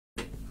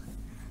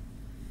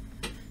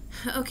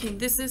Okay,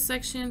 this is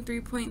section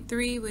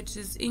 3.3, which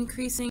is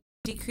increasing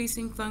and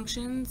decreasing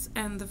functions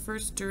and the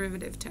first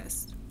derivative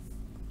test.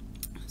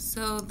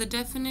 So the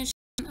definition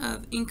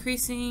of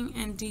increasing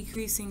and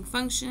decreasing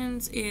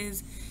functions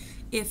is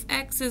if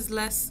x1 is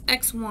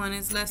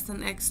less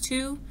than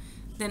x2,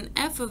 then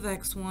f of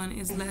x1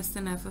 is less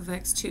than f of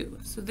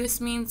x2. So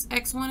this means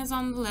x1 is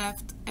on the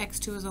left,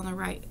 x2 is on the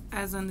right,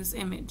 as on this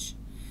image.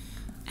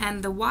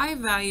 And the y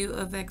value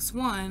of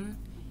x1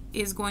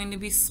 is going to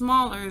be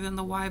smaller than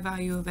the y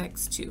value of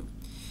x2.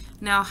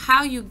 Now,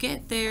 how you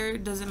get there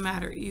doesn't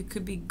matter. You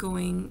could be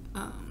going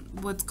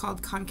what's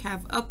called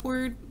concave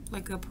upward,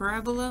 like a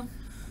parabola,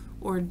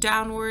 or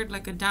downward,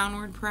 like a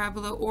downward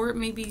parabola, or it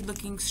may be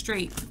looking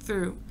straight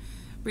through.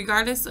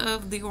 Regardless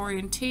of the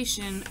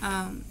orientation,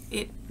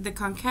 the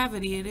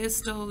concavity, it is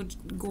still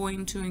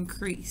going to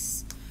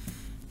increase.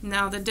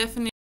 Now, the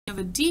definition of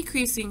a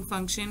decreasing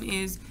function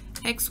is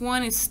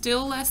x1 is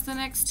still less than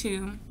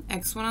x2,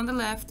 x1 on the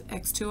left,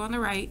 x2 on the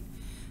right,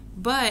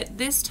 but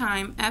this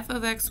time f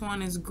of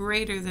x1 is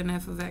greater than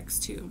f of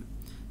x2.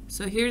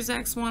 So here's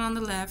x1 on the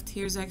left,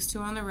 here's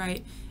x2 on the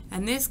right,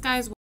 and this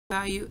guy's y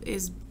value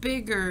is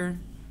bigger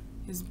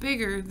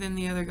than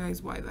the other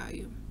guy's y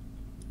value.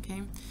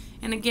 Okay?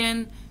 And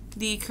again,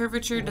 the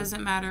curvature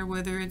doesn't matter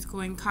whether it's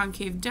going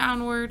concave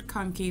downward,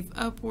 concave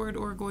upward,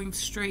 or going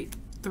straight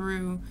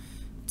through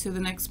to the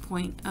next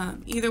point.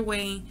 Either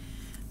way,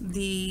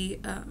 the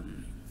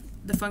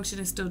function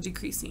is still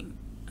decreasing.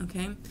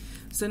 Okay,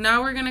 so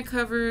now we're going to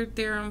cover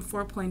theorem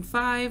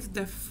 4.5,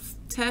 the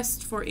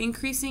test for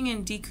increasing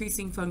and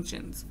decreasing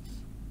functions.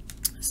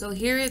 So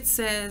here it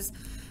says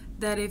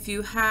that if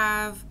you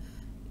have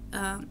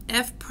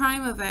f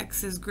prime of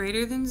x is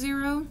greater than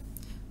 0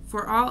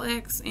 for all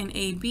x in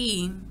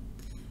AB,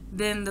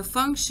 then the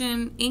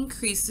function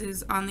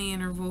increases on the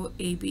interval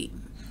AB.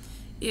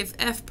 If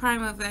f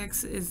prime of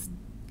x is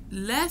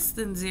less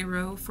than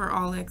 0 for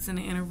all x in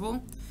an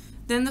interval,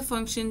 then the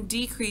function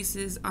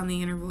decreases on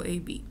the interval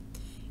AB.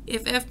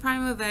 If f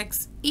prime of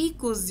x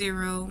equals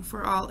 0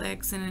 for all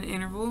x in an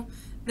interval,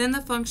 then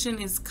the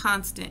function is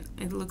constant.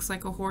 It looks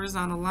like a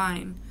horizontal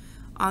line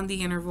on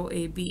the interval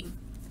AB.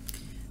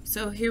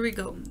 So here we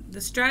go. The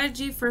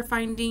strategy for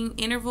finding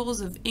intervals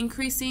of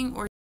increasing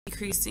or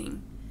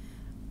decreasing.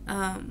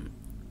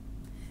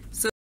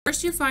 So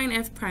first you find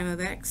f prime of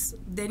x,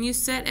 then you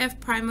set f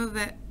prime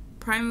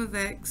of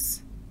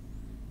x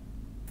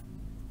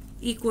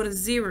equal to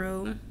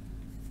 0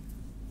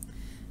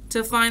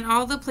 to find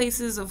all the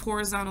places of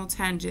horizontal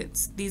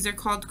tangents. These are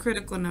called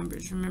critical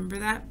numbers. Remember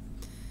that?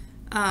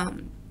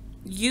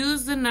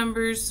 Use the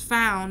numbers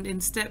found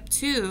in step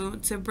 2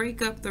 to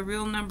break up the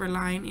real number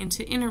line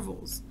into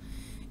intervals.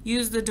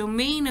 Use the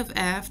domain of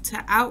f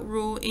to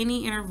outrule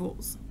any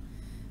intervals.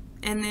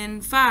 And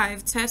then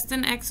 5, test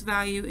an x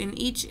value in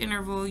each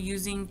interval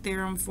using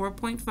theorem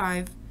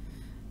 4.5,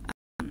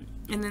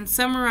 and then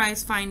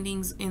summarize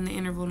findings in the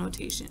interval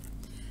notation.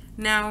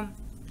 Now,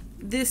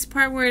 this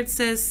part where it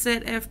says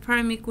set f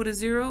prime equal to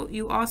 0,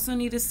 you also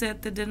need to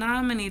set the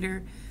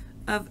denominator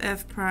of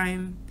f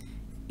prime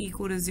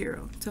equal to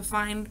 0 to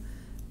find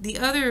the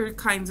other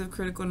kinds of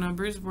critical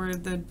numbers where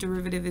the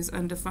derivative is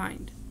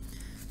undefined.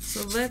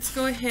 So let's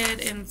go ahead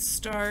and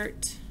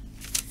start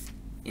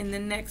in the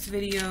next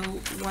video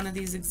one of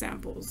these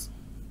examples.